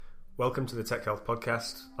Welcome to the Tech Health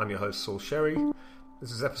Podcast. I'm your host, Saul Sherry.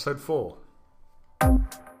 This is episode 4.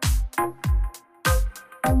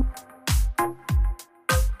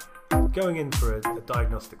 Going in for a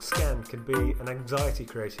diagnostic scan can be an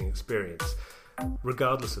anxiety-creating experience,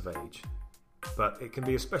 regardless of age. But it can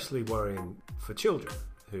be especially worrying for children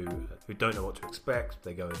who don't know what to expect.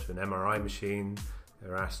 They go into an MRI machine,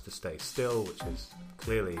 they're asked to stay still, which is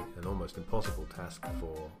clearly an almost impossible task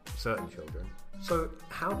for certain children. So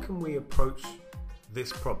how can we approach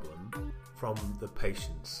this problem from the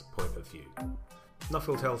patient's point of view?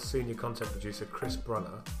 Nuffield Health senior content producer Chris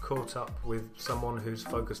Brunner caught up with someone who's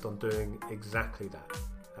focused on doing exactly that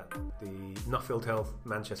at the Nuffield Health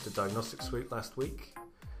Manchester Diagnostic Suite last week.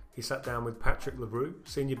 He sat down with Patrick LeBroux,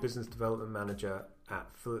 Senior Business Development Manager at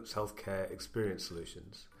Philips Healthcare Experience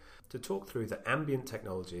Solutions, to talk through the ambient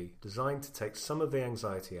technology designed to take some of the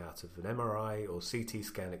anxiety out of an MRI or CT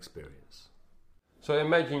scan experience. So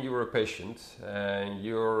imagine you're a patient and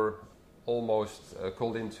you're almost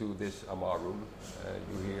called into this MR room.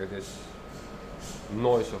 You hear this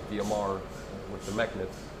noise of the MR with the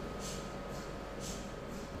magnet.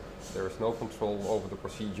 There is no control over the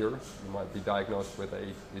procedure. You might be diagnosed with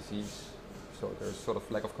a disease, so there's sort of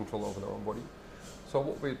lack of control over their own body. So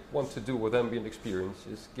what we want to do with ambient experience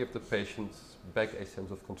is give the patients back a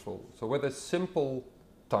sense of control. So with a simple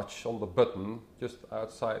touch on the button just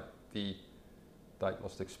outside the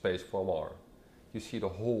diagnostic space for MR, you see the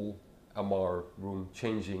whole MR room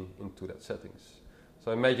changing into that settings.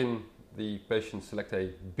 So imagine the patient select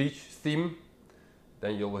a beach theme,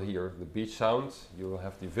 then you will hear the beach sound, you will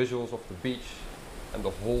have the visuals of the beach, and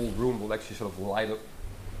the whole room will actually sort of light up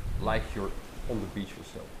like you're on the beach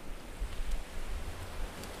yourself.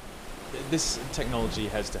 This technology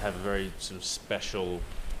has to have a very sort of special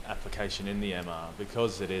application in the MR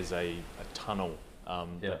because it is a tunnel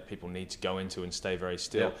that people need to go into and stay very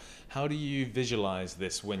still. Yeah. How do you visualize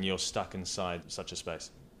this when you're stuck inside such a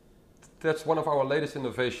space? That's one of our latest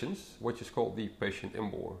innovations, which is called the patient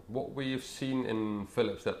in-bore. What we've seen in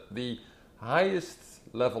Philips, that the highest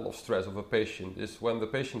level of stress of a patient is when the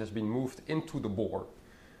patient has been moved into the bore.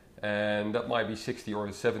 And that might be 60 or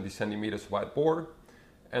 70 centimeters wide bore,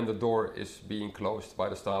 and the door is being closed by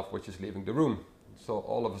the staff which is leaving the room. So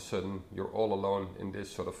all of a sudden you're all alone in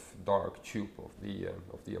this sort of dark tube of the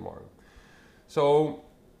MR. So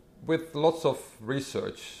with lots of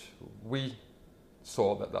research, we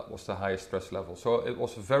saw that was the highest stress level. So it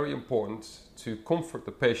was very important to comfort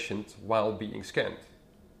the patient while being scanned.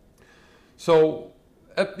 So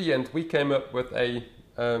at the end we came up with a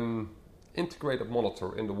integrated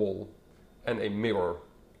monitor in the wall and a mirror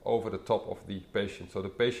over the top of the patient. So the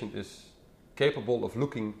patient is capable of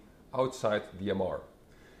looking outside the MR.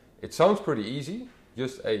 It sounds pretty easy,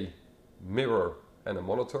 just a mirror and a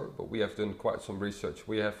monitor, but we have done quite some research.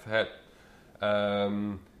 We have had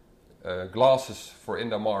glasses for in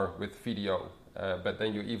the MR with video, but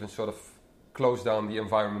then you even sort of close down the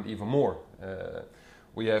environment even more.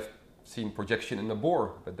 We have seen projection in the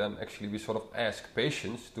bore, but then actually we sort of ask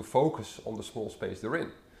patients to focus on the small space they're in.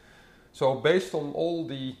 So based on all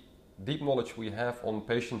the deep knowledge we have on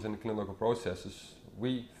patients and clinical processes,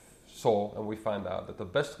 we saw and we found out that the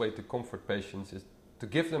best way to comfort patients is to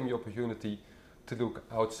give them the opportunity to look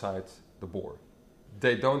outside the bore.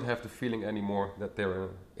 They don't have the feeling anymore that they're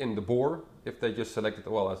in the bore. If they just selected,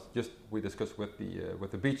 well, as just we discussed with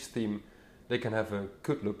the beach theme, they can have a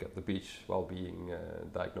good look at the beach while being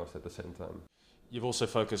diagnosed at the same time. You've also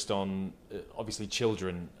focused on, obviously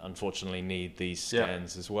children unfortunately need these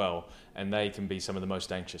scans as well, and they can be some of the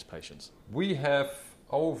most anxious patients. We have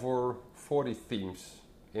over 40 themes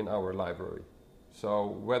in our library. So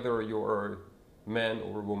whether you're a man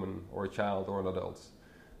or a woman or a child or an adult,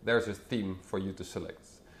 there's a theme for you to select.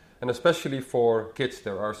 And especially for kids,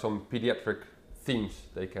 there are some pediatric themes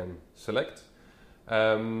they can select.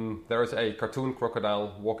 There is a cartoon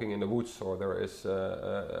crocodile walking in the woods, or there is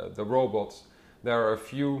the robot. There are a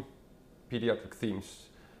few pediatric themes,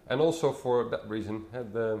 and also for that reason,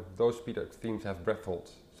 those pediatric themes have breath hold.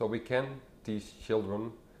 So we can teach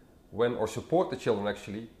children or support the children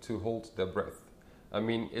actually to hold their breath. I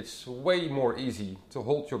mean, it's way more easy to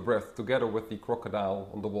hold your breath together with the crocodile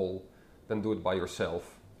on the wall than do it by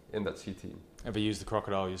yourself in that CT. Ever used the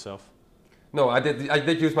crocodile yourself? No, I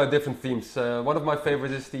did use my different themes. One of my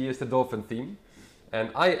favorites is the dolphin theme, and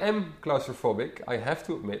I am claustrophobic, I have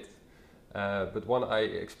to admit. But when I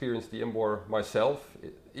experienced the in-bore myself,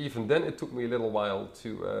 even then it took me a little while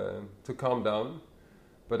to calm down.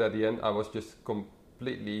 But at the end, I was just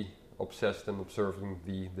completely obsessed and observing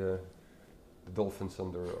the dolphins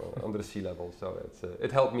under the sea level. So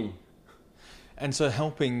it helped me. And so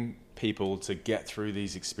helping people to get through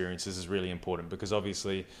these experiences is really important, because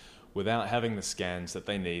obviously without having the scans that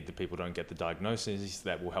they need, the people don't get the diagnosis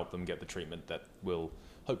that will help them get the treatment that will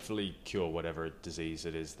hopefully cure whatever disease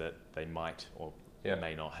it is that they might or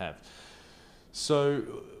may not have. So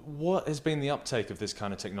what has been the uptake of this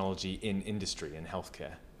kind of technology in industry and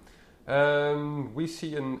healthcare? We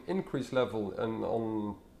see an increased level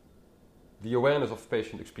on the awareness of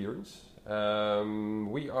patient experience.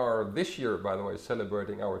 We are this year, by the way,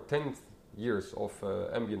 celebrating our 10th years of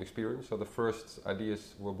ambient experience. So the first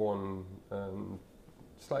ideas were born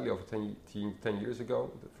slightly over 10 years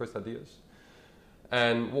ago, the first ideas.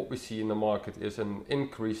 And what we see in the market is an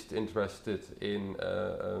increased interest in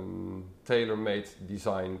tailor-made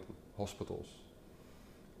designed hospitals,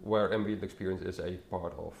 where ambient experience is a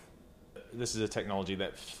part of. This is a technology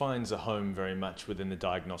that finds a home very much within the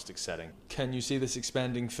diagnostic setting. Can you see this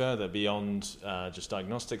expanding further beyond just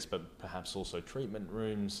diagnostics, but perhaps also treatment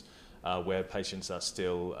rooms where patients are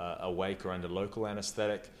still awake or under local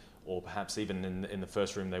anesthetic, or perhaps even in the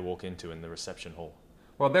first room they walk into in the reception hall?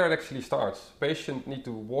 Well, there it actually starts. Patients need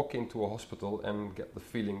to walk into a hospital and get the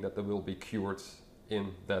feeling that they will be cured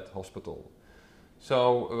in that hospital.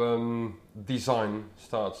 So design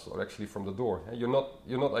starts actually from the door. You're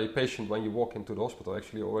not a patient when you walk into the hospital.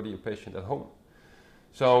 Actually, you're already a patient at home.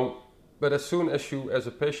 So, but as soon as you, as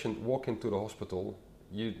a patient, walk into the hospital,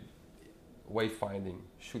 wayfinding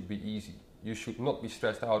should be easy. You should not be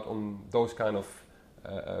stressed out on those kind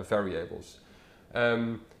of variables.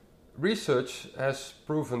 Research has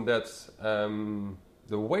proven that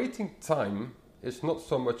the waiting time is not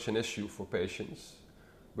so much an issue for patients,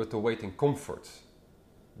 but the waiting comfort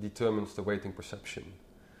determines the waiting perception.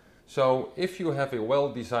 So if you have a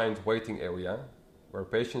well-designed waiting area where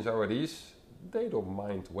patients are at ease, they don't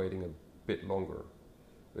mind waiting a bit longer.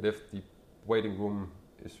 But if the waiting room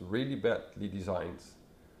is really badly designed,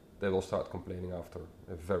 they will start complaining after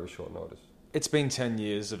a very short notice. It's been 10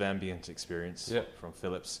 years of ambient experience from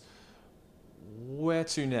Philips. Where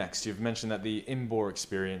to next? You've mentioned that the InBore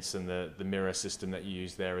experience and the mirror system that you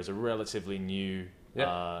use there is a relatively new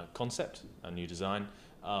concept, a new design.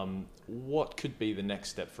 What could be the next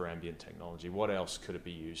step for ambient technology? What else could it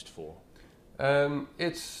be used for?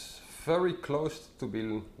 It's very close to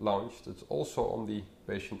be launched. It's also on the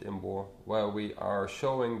patient InBore, where we are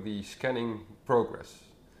showing the scanning progress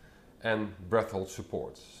and breath hold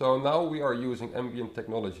support. So now we are using ambient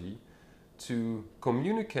technology to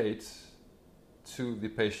communicate to the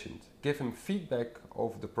patient, give him feedback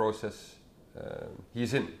of the process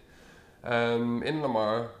he's in. In an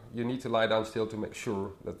MR, you need to lie down still to make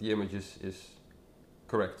sure that the image is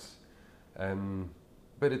correct.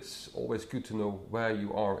 But it's always good to know where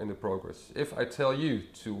you are in the progress. If I tell you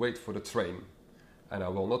to wait for the train, and I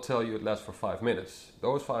will not tell you it lasts for 5 minutes,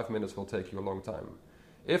 those 5 minutes will take you a long time.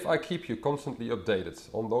 If I keep you constantly updated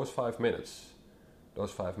on those 5 minutes,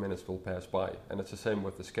 those 5 minutes will pass by. And it's the same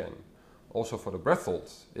with the scan. Also for the breath hold,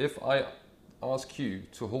 if I ask you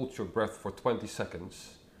to hold your breath for 20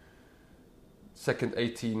 seconds, second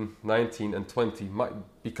 18, 19 and 20 might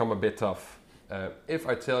become a bit tough. If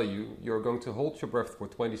I tell you you're going to hold your breath for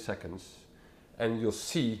 20 seconds and you'll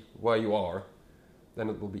see where you are, then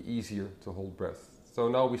it will be easier to hold breath. So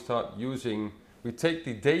now we take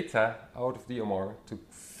the data out of the MR to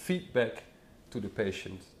feed back to the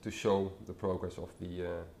patient to show the progress of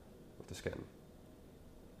the scan.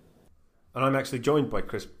 And I'm actually joined by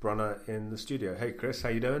Chris Brunner in the studio. Hey Chris, how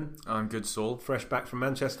you doing? I'm good, Saul. Fresh back from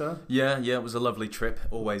Manchester? Yeah, it was a lovely trip.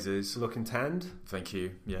 Always is. Looking tanned? Thank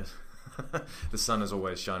you, yes. The sun is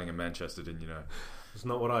always shining in Manchester, didn't you know? It's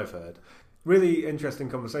not what I've heard. Really interesting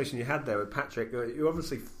conversation you had there with Patrick. You're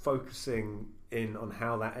obviously focusing in on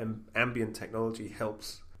how that ambient technology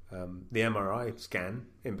helps the MRI scan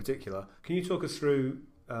in particular. Can you talk us through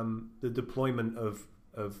the deployment of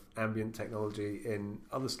ambient technology in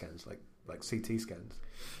other scans, like CT scans?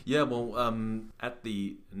 Yeah, well, at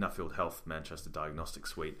the Nuffield Health Manchester Diagnostic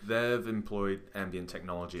Suite, they've employed ambient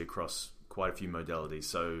technology across quite a few modalities.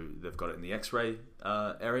 So they've got it in the X-ray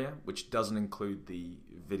area, which doesn't include the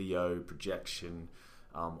video projection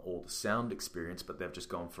or the sound experience, but they've just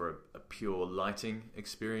gone for a pure lighting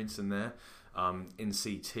experience in there. In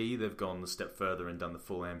CT, they've gone a step further and done the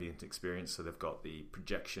full ambient experience. So they've got the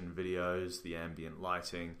projection videos, the ambient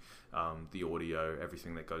lighting, the audio,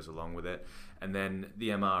 everything that goes along with it. And then the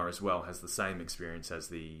MR as well has the same experience as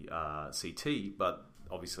the CT, but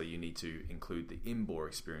obviously you need to include the InBore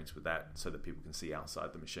experience with that so that people can see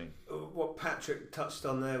outside the machine. What Patrick touched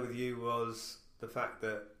on there with you was the fact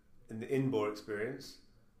that in the InBore experience,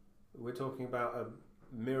 we're talking about a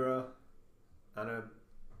mirror and a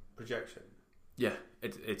projection. Yeah,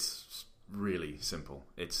 it's really simple.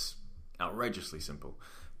 It's outrageously simple.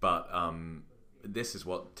 But this is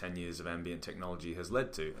what 10 years of ambient technology has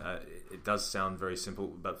led to. It does sound very simple,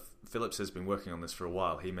 but Philips has been working on this for a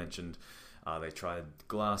while. He mentioned they tried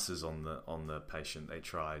glasses on the patient. They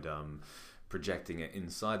tried projecting it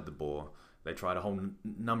inside the bore. They tried a whole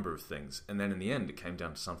number of things. And then in the end, it came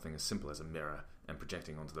down to something as simple as a mirror and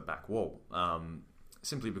projecting onto the back wall.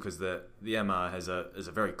 Simply because the MR has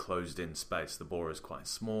a very closed-in space. The bore is quite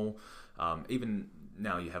small. Even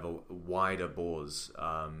now you have a wider bores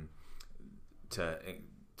to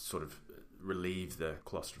sort of relieve the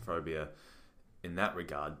claustrophobia in that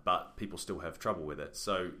regard, but people still have trouble with it.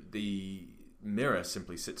 So the mirror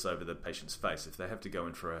simply sits over the patient's face. If they have to go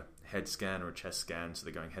in for a head scan or a chest scan, so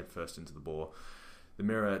they're going head first into the bore, the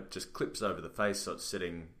mirror just clips over the face, so it's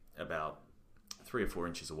sitting about 3 or 4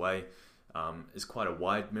 inches away. It's quite a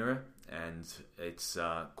wide mirror, and it's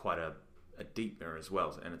quite a deep mirror as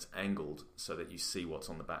well, and it's angled so that you see what's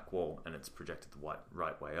on the back wall, and it's projected the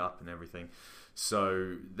right way up and everything.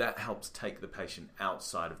 So that helps take the patient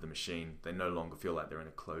outside of the machine. They no longer feel like they're in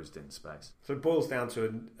a closed-in space. So it boils down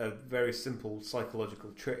to a very simple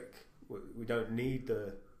psychological trick. We don't need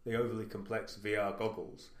the overly complex VR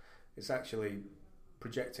goggles. It's actually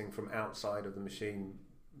projecting from outside of the machine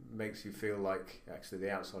makes you feel like actually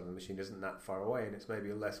the outside of the machine isn't that far away, and it's maybe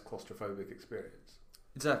a less claustrophobic experience.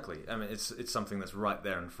 Exactly. I mean, it's something that's right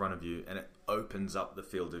there in front of you, and it opens up the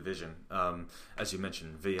field of vision. As you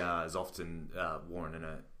mentioned, VR is often worn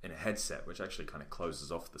in a headset, which actually kind of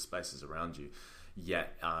closes off the spaces around you.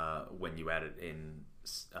 Yet, when you add it in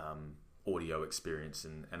audio experience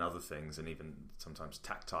and other things, and even sometimes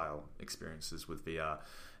tactile experiences with VR,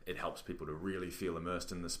 it helps people to really feel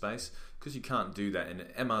immersed in the space, because you can't do that. And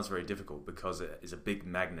MR is very difficult because it is a big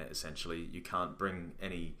magnet, essentially. You can't bring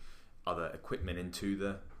any other equipment into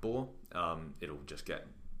the bore. It'll just get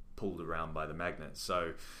pulled around by the magnet.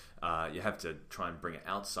 So you have to try and bring it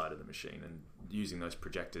outside of the machine, and using those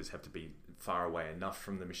projectors have to be far away enough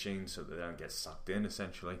from the machine so that they don't get sucked in,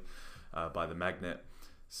 essentially, by the magnet.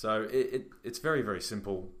 So it's very, very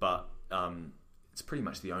simple, but it's pretty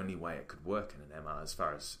much the only way it could work in an MR as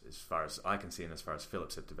far as I can see, and as far as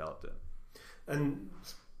Philips have developed it. And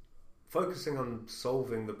focusing on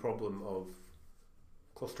solving the problem of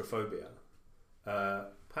claustrophobia,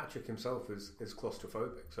 Patrick himself is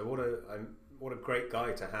claustrophobic. So what a great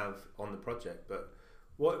guy to have on the project. But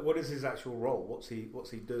what is his actual role? What's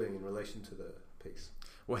he doing in relation to the piece?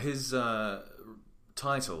 Well, his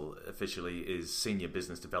title officially is Senior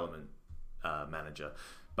Business Development Manager,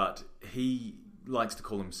 but he likes to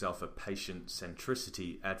call himself a patient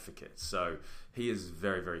centricity advocate. So he is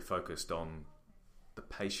very, very focused on the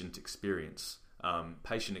patient experience.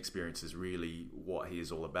 Patient experience is really what he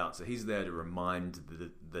is all about. So he's there to remind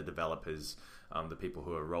the developers, the people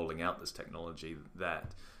who are rolling out this technology,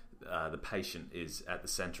 that the patient is at the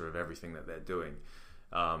center of everything that they're doing.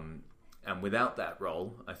 And without that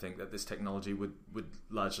role, I think that this technology would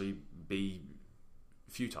largely be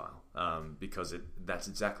futile, because that's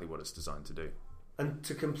exactly what it's designed to do. And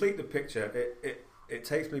to complete the picture, it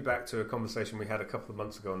takes me back to a conversation we had a couple of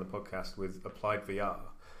months ago on the podcast with Applied VR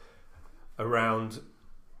around,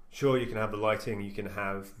 sure, you can have the lighting, you can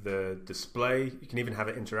have the display, you can even have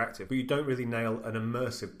it interactive, but you don't really nail an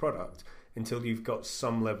immersive product until you've got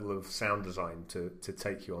some level of sound design to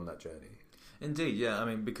take you on that journey. Indeed, yeah. I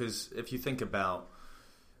mean, because if you think about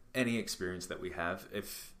any experience that we have,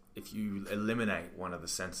 if you eliminate one of the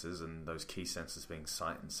senses, and those key senses being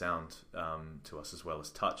sight and sound to us as well as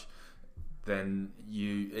touch, then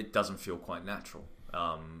it doesn't feel quite natural.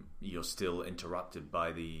 You're still interrupted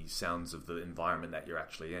by the sounds of the environment that you're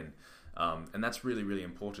actually in, and that's really, really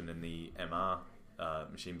important in the MR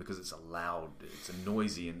machine, because it's it's a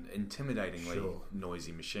noisy and intimidatingly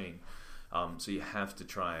noisy machine. So you have to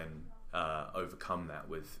try and overcome that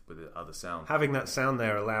with other sound. Having that sound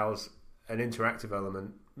there allows an interactive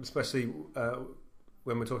element, especially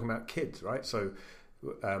when we're talking about kids, right? So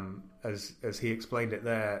as he explained it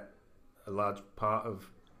there, a large part of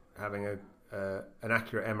having an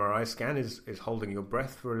accurate MRI scan is holding your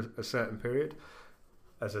breath for a certain period.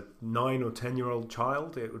 As a 9 or 10-year-old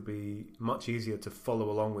child, it would be much easier to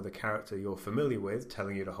follow along with a character you're familiar with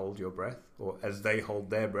telling you to hold your breath, or as they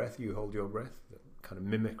hold their breath, you hold your breath, kind of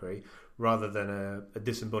mimicry, rather than a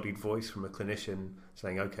disembodied voice from a clinician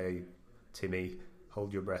saying, okay, Timmy,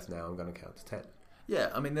 hold your breath now, I'm going to count to 10.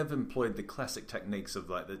 Yeah, I mean, they've employed the classic techniques of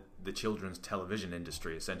like the children's television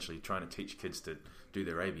industry, essentially trying to teach kids to do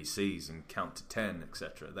their ABCs and count to 10,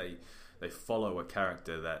 etc. They follow a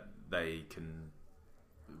character that they can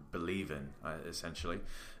believe in, essentially.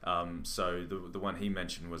 So the one he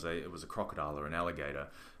mentioned was a crocodile or an alligator,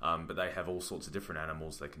 but they have all sorts of different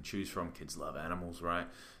animals they can choose from. Kids love animals, right?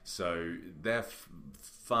 So they're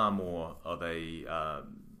far more of a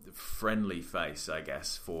friendly face, I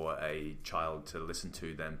guess, for a child to listen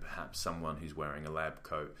to than perhaps someone who's wearing a lab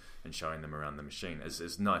coat and showing them around the machine.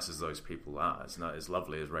 As nice as those people are, as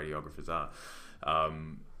lovely as radiographers are,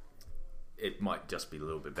 it might just be a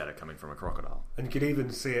little bit better coming from a crocodile. And you could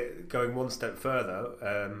even see it going one step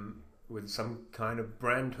further with some kind of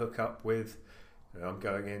brand hookup with, I'm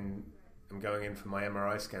going in for my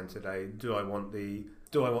MRI scan today. Do I want the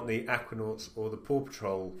Aquanauts or the Paw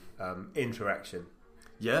Patrol interaction?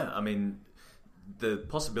 Yeah, I mean, the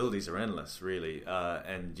possibilities are endless, really,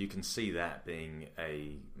 and you can see that being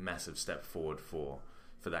a massive step forward for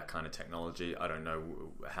that kind of technology. I don't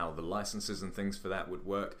know how the licenses and things for that would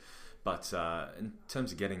work, but in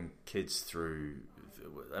terms of getting kids through,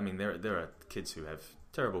 I mean, there are kids who have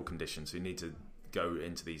terrible conditions who need to go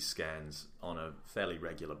into these scans on a fairly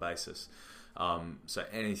regular basis. So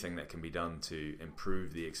anything that can be done to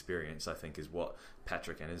improve the experience, I think, is what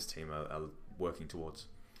Patrick and his team are working towards.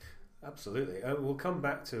 Absolutely. We'll come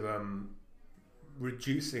back to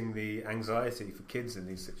reducing the anxiety for kids in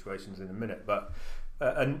these situations in a minute, but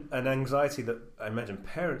an anxiety that I imagine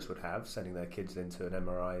parents would have sending their kids into an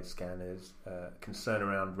MRI scan is concern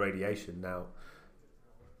around radiation. Now,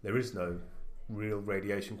 there is no real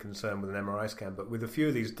radiation concern with an MRI scan, but with a few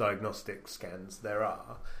of these diagnostic scans there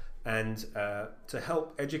are. And to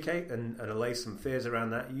help educate and allay some fears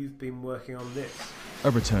around that, you've been working on this. A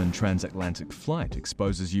return transatlantic flight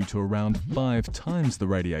exposes you to around 5 times the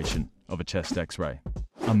radiation of a chest X-ray.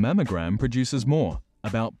 A mammogram produces more,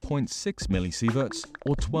 about 0.6 millisieverts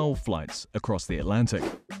or 12 flights across the Atlantic.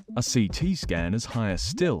 A CT scan is higher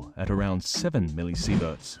still at around 7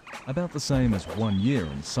 millisieverts, about the same as 1 year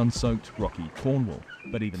in sun-soaked rocky Cornwall.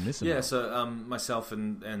 But even this amount... Yeah, so myself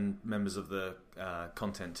and members of the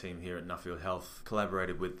content team here at Nuffield Health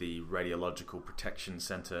collaborated with the Radiological Protection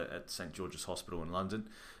Centre at St George's Hospital in London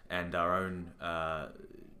and our own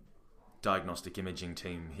diagnostic imaging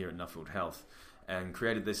team here at Nuffield Health, and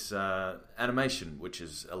created this animation, which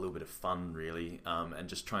is a little bit of fun, really, and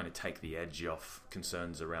just trying to take the edge off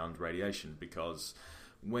concerns around radiation, because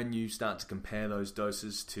when you start to compare those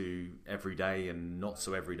doses to everyday and not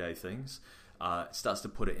so everyday things, it starts to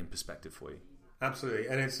put it in perspective for you. Absolutely,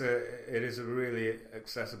 and it is a really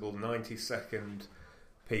accessible 90-second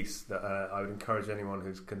piece that I would encourage anyone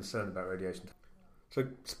who's concerned about radiation. So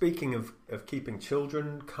speaking of keeping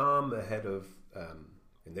children calm ahead of,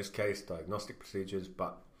 in this case, diagnostic procedures,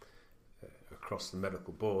 but across the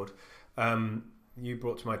medical board, you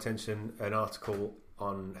brought to my attention an article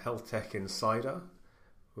on Health Tech Insider,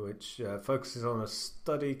 which focuses on a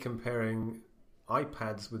study comparing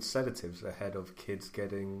iPads with sedatives ahead of kids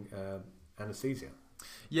getting anesthesia.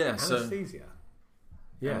 Yeah, anesthesia.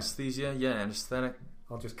 Yeah, anesthesia. Yeah, anesthetic.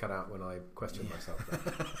 I'll just cut out when I question myself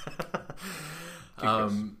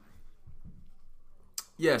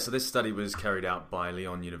Yeah, so this study was carried out by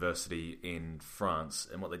Lyon University in France,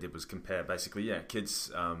 and what they did was compare basically,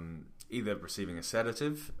 kids either receiving a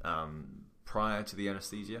sedative prior to the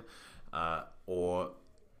anesthesia or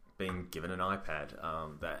being given an iPad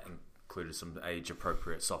that included some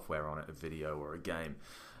age-appropriate software on it, a video or a game.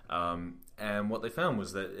 And what they found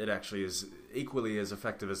was that it actually is equally as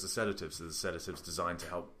effective as the sedatives. So the sedatives designed to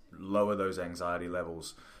help lower those anxiety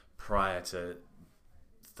levels prior to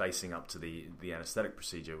facing up to the anesthetic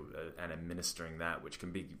procedure and administering that, which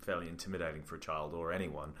can be fairly intimidating for a child or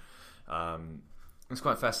anyone. It's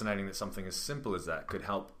quite fascinating that something as simple as that could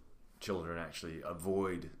help children actually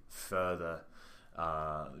avoid further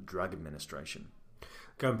drug administration.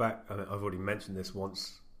 Going back, I've already mentioned this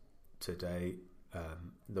once today,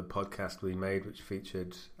 the podcast we made, which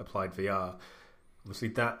featured applied VR, obviously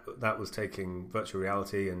that was taking virtual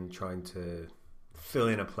reality and trying to fill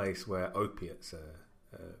in a place where opiates are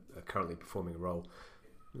currently performing a role.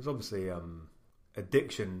 There's obviously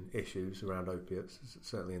addiction issues around opiates,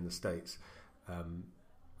 certainly in the States. I'm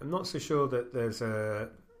not so sure that there's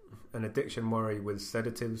an addiction worry with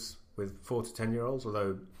sedatives with 4 to 10 year olds,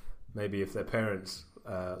 although maybe if their parents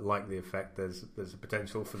like the effect, there's a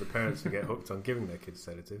potential for the parents to get hooked on giving their kids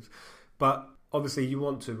sedatives. But obviously you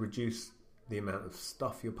want to reduce the amount of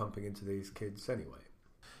stuff you're pumping into these kids anyway.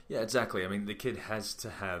 Yeah, exactly. I mean, the kid has to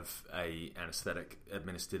have a anesthetic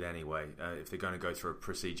administered anyway. If they're going to go through a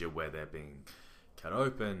procedure where they're being cut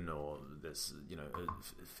open, or there's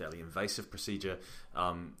a fairly invasive procedure,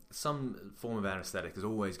 some form of anesthetic is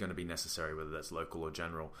always going to be necessary, whether that's local or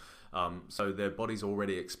general. So their body's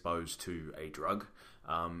already exposed to a drug,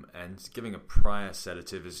 and giving a prior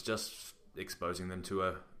sedative is just exposing them to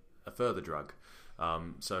a further drug.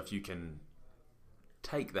 So if you can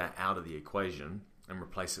take that out of the equation and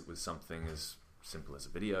replace it with something as simple as a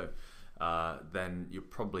video, then you're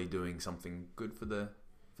probably doing something good for the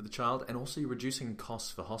child, and also you're reducing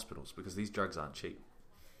costs for hospitals because these drugs aren't cheap.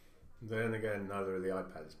 Then again, neither are the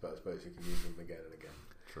iPads, but I suppose you can use them again and again.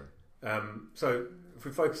 True. So if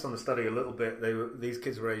we focus on the study a little bit, these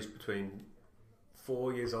kids were aged between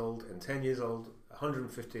 4 years old and 10 years old.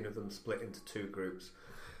 115 of them split into two groups.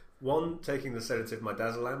 One taking the sedative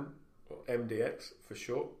midazolam, or MDX for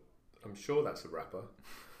short. I'm sure that's a rapper.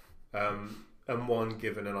 And one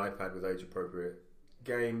given an iPad with age-appropriate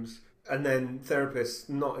games. And then therapists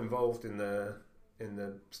not involved in the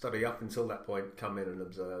study up until that point come in and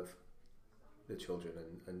observe the children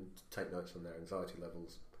and take notes on their anxiety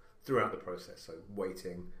levels throughout the process. So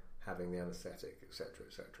waiting, having the anaesthetic, etc.,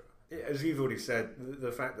 etc. As you've already said,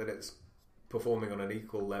 the fact that it's performing on an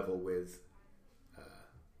equal level with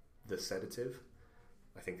the sedative,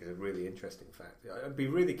 I think, is a really interesting fact. I'd be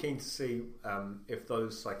really keen to see if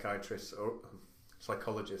those psychiatrists or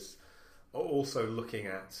psychologists are also looking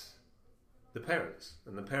at the parents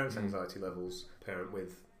and the parents' anxiety levels, a parent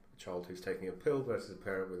with a child who's taking a pill versus a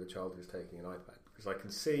parent with a child who's taking an iPad. Because I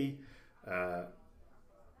can see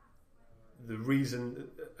the reason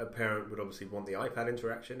a parent would obviously want the iPad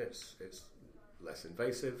interaction. It's less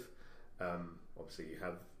invasive. Obviously, you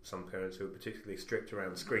have some parents who are particularly strict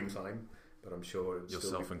around screen time, but I'm sure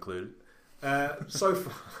yourself included. So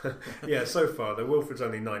far, so far, the Wilfred's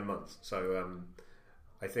only 9 months, so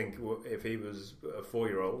I think if he was a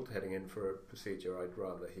 4-year-old heading in for a procedure, I'd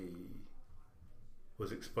rather he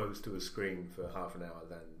was exposed to a screen for half an hour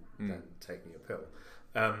than taking a pill.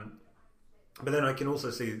 But then I can also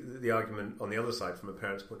see the argument on the other side from a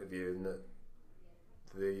parent's point of view, in that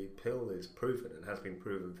the pill is proven and has been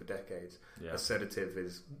proven for decades. Yeah. A sedative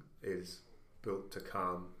is built to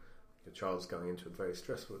calm your child's going into a very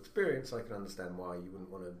stressful experience. I can understand why you wouldn't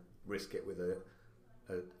want to risk it with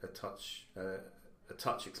a touch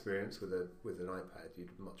experience with an iPad.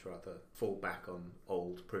 You'd much rather fall back on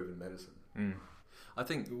old proven medicine. I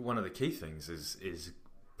think one of the key things is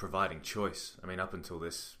providing choice. I mean, up until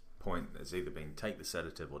this point, there's either been take the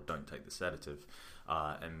sedative or don't take the sedative,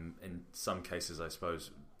 and in some cases, I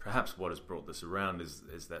suppose perhaps what has brought this around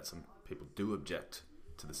is that some people do object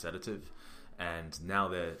to the sedative, and now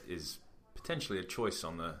there is potentially a choice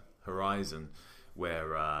on the horizon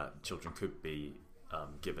where children could be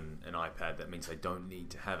given an iPad. That means they don't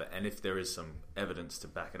need to have it, and if there is some evidence to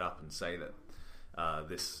back it up and say that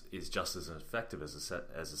this is just as effective as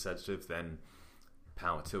a sedative, then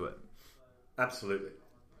power to it. Absolutely.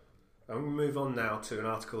 I'm going to move on now to an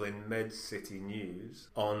article in MedCity News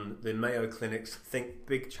on the Mayo Clinic's Think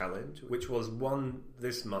Big Challenge, which was won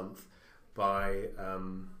this month by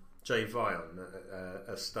JVion,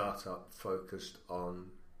 a startup focused on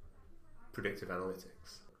predictive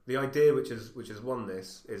analytics. The idea which has won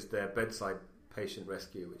this is their bedside patient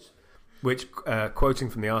rescue, which quoting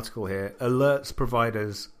from the article here, alerts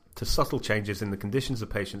providers to subtle changes in the conditions of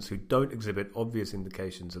patients who don't exhibit obvious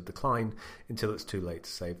indications of decline until it's too late to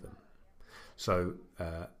save them. So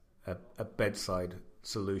a bedside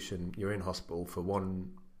solution, you're in hospital for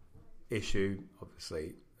one issue.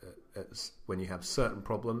 Obviously, when you have certain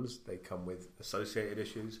problems, they come with associated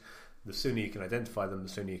issues. The sooner you can identify them, the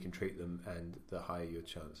sooner you can treat them, and the higher your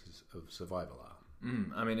chances of survival are.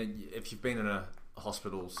 I mean, if you've been in a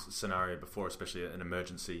hospital scenario before, especially an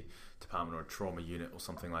emergency department or a trauma unit or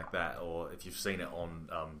something like that, or if you've seen it on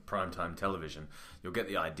primetime television, you'll get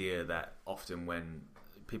the idea that often when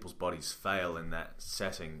people's bodies fail in that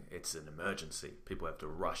setting, it's an emergency. People have to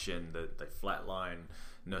rush in, they flatline,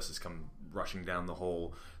 nurses come rushing down the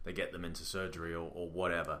hall, they get them into surgery or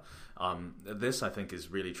whatever. This, I think, is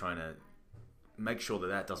really trying to make sure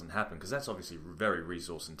that doesn't happen, because that's obviously very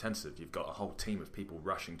resource intensive. You've got a whole team of people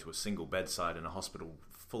rushing to a single bedside in a hospital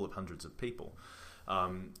full of hundreds of people.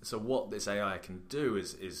 So what this AI can do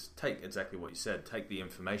is take exactly what you said, take the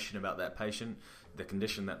information about that patient, the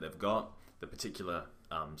condition that they've got, the particular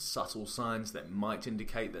subtle signs that might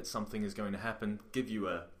indicate that something is going to happen, give you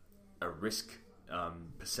a risk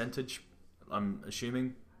percentage. I'm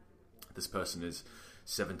assuming this person is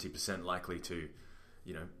 70% likely to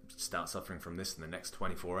start suffering from this in the next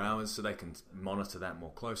 24 hours, so they can monitor that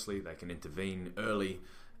more closely, they can intervene early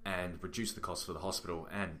and reduce the cost for the hospital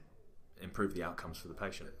and improve the outcomes for the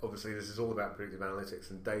patient. Obviously, this is all about predictive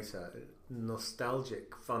analytics and data.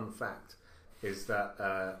 Nostalgic fun fact is that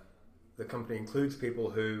the company includes people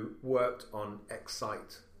who worked on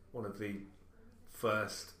Excite, one of the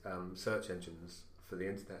first search engines for the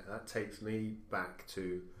internet. That takes me back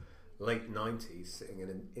to late 90s, sitting in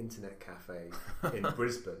an internet cafe in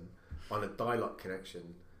Brisbane on a dial-up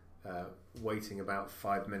connection, waiting about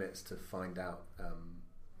 5 minutes to find out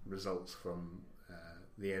results from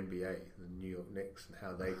the NBA, the New York Knicks, and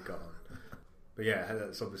how they'd got on. But yeah,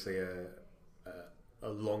 that's obviously a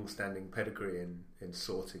long-standing pedigree in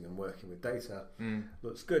sorting and working with data.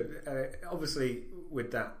 Looks good. Obviously,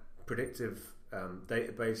 with that predictive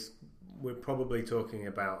database, we're probably talking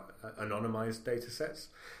about anonymized data sets,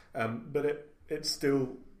 but it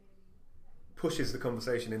still pushes the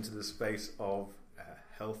conversation into the space of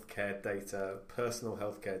healthcare data, personal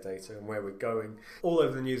healthcare data, and where we're going. All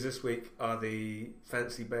over the news this week are the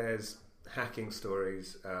Fancy Bears hacking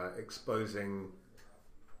stories exposing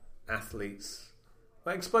athletes.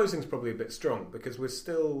 Well, exposing is probably a bit strong, because we're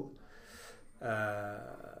still...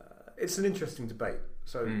 it's an interesting debate.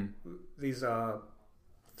 So these are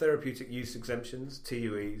therapeutic use exemptions,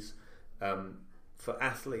 TUEs, for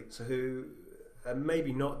athletes who are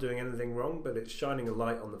maybe not doing anything wrong, but it's shining a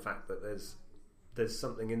light on the fact that there's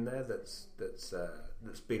something in there that's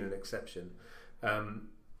been an exception. And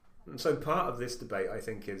so part of this debate, I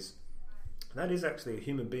think, is that is actually a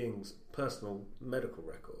human being's personal medical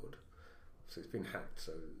record. So it's been hacked,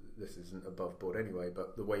 so this isn't above board anyway,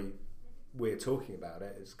 but the way we're talking about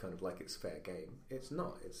it is kind of like it's fair game. It's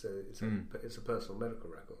not. It's a personal medical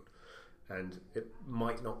record, and it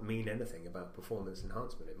might not mean anything about performance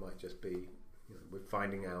enhancement. It might just be, we're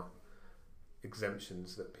finding out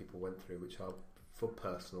exemptions that people went through, which are for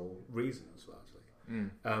personal reasons largely.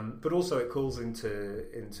 But also it calls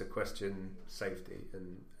into question safety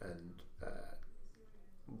and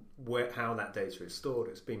how that data is stored.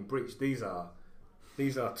 It's been breached. These are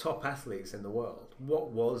top athletes in the world.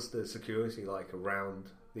 What was the security like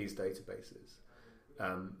around these databases?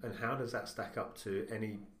 And how does that stack up to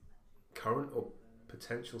any current or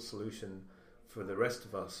potential solution for the rest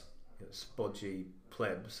of us, spodgy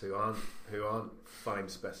plebs who aren't fine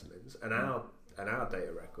specimens, and our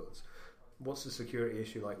data records? What's the security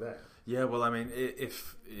issue like there? Yeah, well, I mean,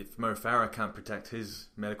 if Mo Farah can't protect his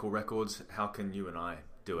medical records, how can you and I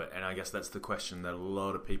do it? And I guess that's the question that a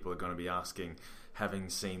lot of people are going to be asking, having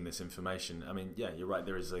seen this information. I mean, yeah, you're right.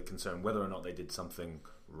 There is a concern whether or not they did something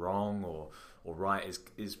wrong or right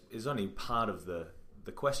is only part of the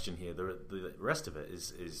question here. The rest of it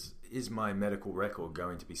is my medical record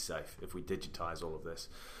going to be safe if we digitize all of this?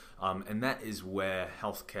 And that is where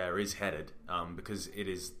healthcare is headed, because it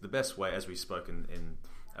is the best way, as we've spoken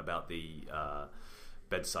about the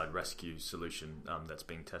bedside rescue solution that's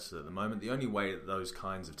being tested at the moment. The only way that those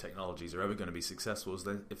kinds of technologies are ever going to be successful is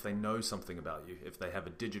if they know something about you, if they have a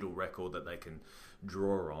digital record that they can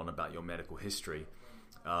draw on about your medical history,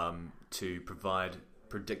 to provide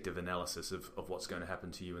predictive analysis of what's going to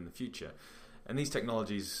happen to you in the future. And these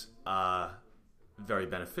technologies are very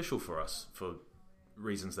beneficial for us for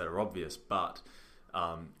reasons that are obvious, but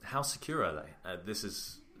how secure are they?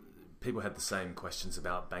 People had the same questions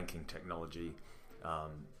about banking technology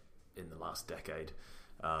in the last decade,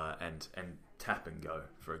 and tap and go,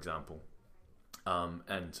 for example.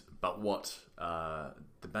 But what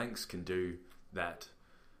the banks can do that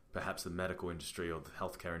perhaps the medical industry or the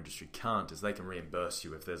healthcare industry can't is they can reimburse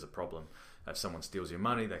you if there's a problem. If someone steals your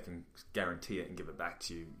money, they can guarantee it and give it back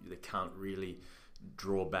to you. They can't really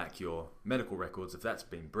draw back your medical records if that's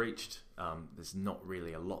been breached. There's not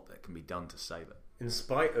really a lot that can be done to save it. In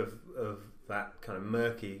spite of that kind of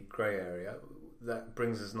murky grey area, that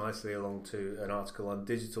brings us nicely along to an article on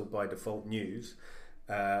Digital by Default News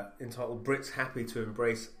entitled "Brits Happy to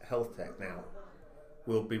Embrace Health Tech." Now,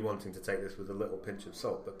 we'll be wanting to take this with a little pinch of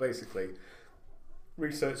salt, but basically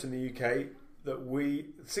research in the UK that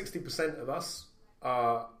 60% of us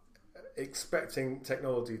are expecting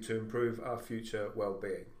technology to improve our future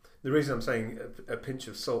well-being. The reason I'm saying a pinch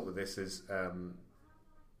of salt with this is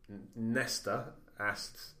Nesta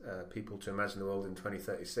asked people to imagine the world in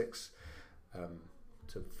 2036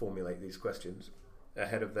 to formulate these questions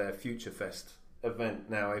ahead of their Future Fest event.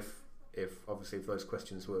 Now, if those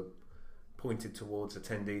questions were pointed towards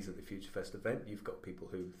attendees at the Future Fest event, you've got people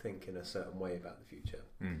who think in a certain way about the future,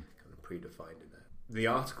 kind of predefined in there. The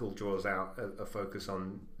article draws out a focus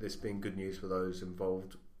on this being good news for those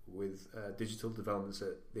involved with digital developments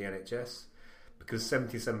at the NHS, because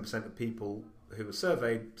 77% of people who were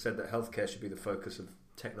surveyed said that healthcare should be the focus of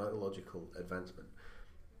technological advancement.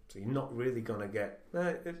 So you're not really going to get...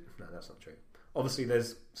 No, that's not true. Obviously,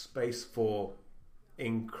 there's space for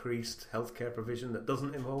increased healthcare provision that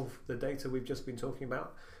doesn't involve the data we've just been talking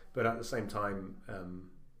about, but at the same time,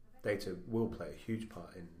 data will play a huge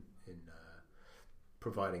part in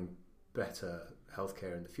providing better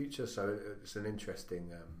healthcare in the future. So it's an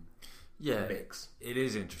interesting mix. It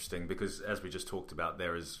is interesting because, as we just talked about,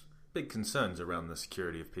 there is big concerns around the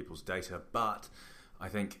security of people's data, but I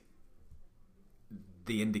think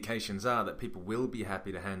the indications are that people will be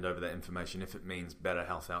happy to hand over that information if it means better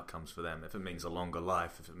health outcomes for them, if it means a longer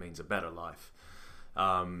life, if it means a better life.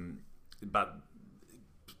 But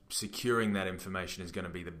securing that information is going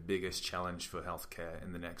to be the biggest challenge for healthcare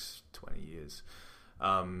in the next 20 years.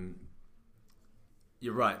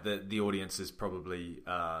 You're right that the audience is probably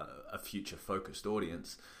a future-focused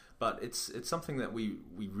audience, but it's something that we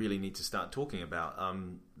really need to start talking about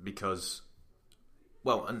because,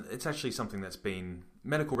 well, and it's actually something that's been...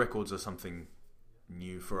 Medical records are something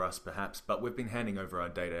new for us, perhaps, but we've been handing over our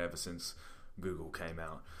data ever since Google came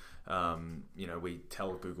out. We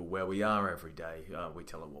tell Google where we are every day. We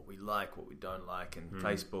tell it what we like, what we don't like, and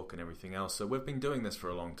Facebook and everything else. So we've been doing this for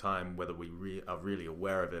a long time, whether we are really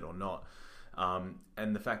aware of it or not.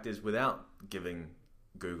 And the fact is, without giving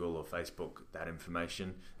Google or Facebook that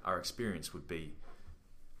information, our experience would be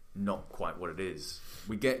not quite what it is.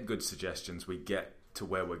 We get good suggestions, we get to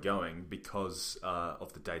where we're going because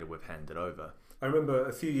of the data we've handed over. I remember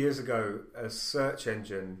a few years ago a search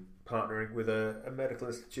engine partnering with a medical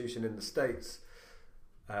institution in the States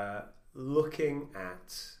looking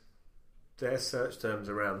at their search terms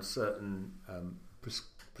around certain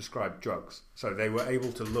prescribed drugs. So they were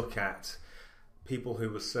able to look at people who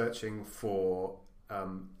were searching for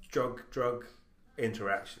drug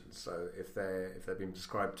interactions. So if they've been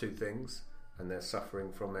prescribed two things and they're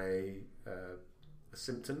suffering from a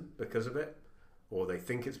symptom because of it, or they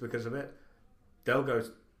think it's because of it, they'll go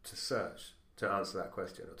to search to answer that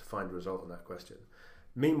question or to find a result on that question.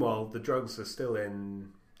 Meanwhile, the drugs are still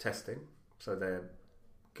in testing, so they're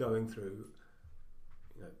going through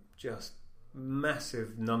just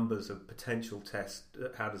massive numbers of potential tests.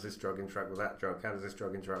 How does this drug interact with that drug? How does this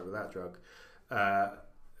drug interact with that drug?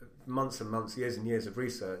 Months and months, years and years of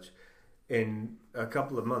research. In a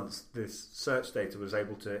couple of months, this search data was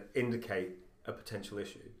able to indicate a potential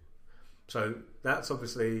issue. So that's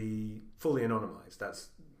obviously fully anonymized. That's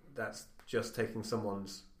just taking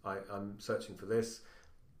someone's, I'm searching for this,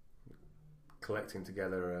 collecting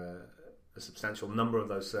together a substantial number of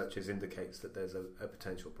those searches indicates that there's a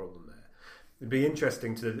potential problem there. It'd be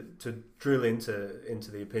interesting to drill into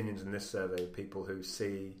the opinions in this survey of people who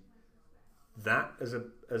see that as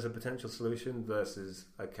a potential solution versus,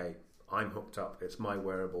 okay, I'm hooked up, it's my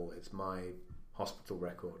wearable, it's my hospital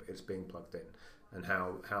record, it's being plugged in, and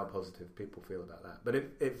how positive people feel about that. But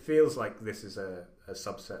it feels like this is a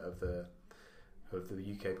subset of the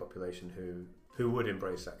UK population who would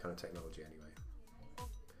embrace that kind of technology anyway.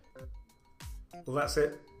 Well, that's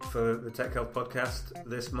it for the Tech Health Podcast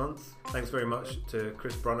this month. Thanks very much to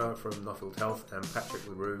Chris Bronner from Nuffield Health and Patrick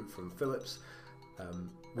LaRue from Philips.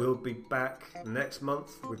 We'll be back next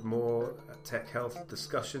month with more tech health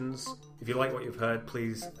discussions. If you like what you've heard,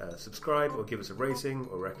 please subscribe or give us a rating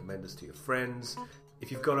or recommend us to your friends. If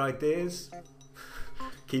you've got ideas,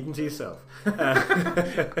 keep them to yourself. If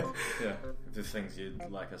there's things you'd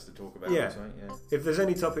like us to talk about. Yeah. If there's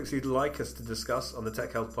any topics you'd like us to discuss on the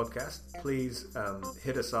Tech Health Podcast, please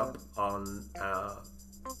hit us up on our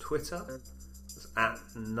Twitter. It's at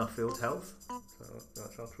Nuffield Health. So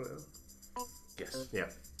that's our Twitter. Yes. Yeah.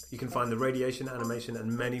 You can find the radiation, animation,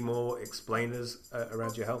 and many more explainers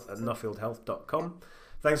around your health at nuffieldhealth.com.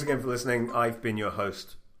 Thanks again for listening. I've been your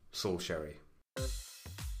host, Saul Sherry.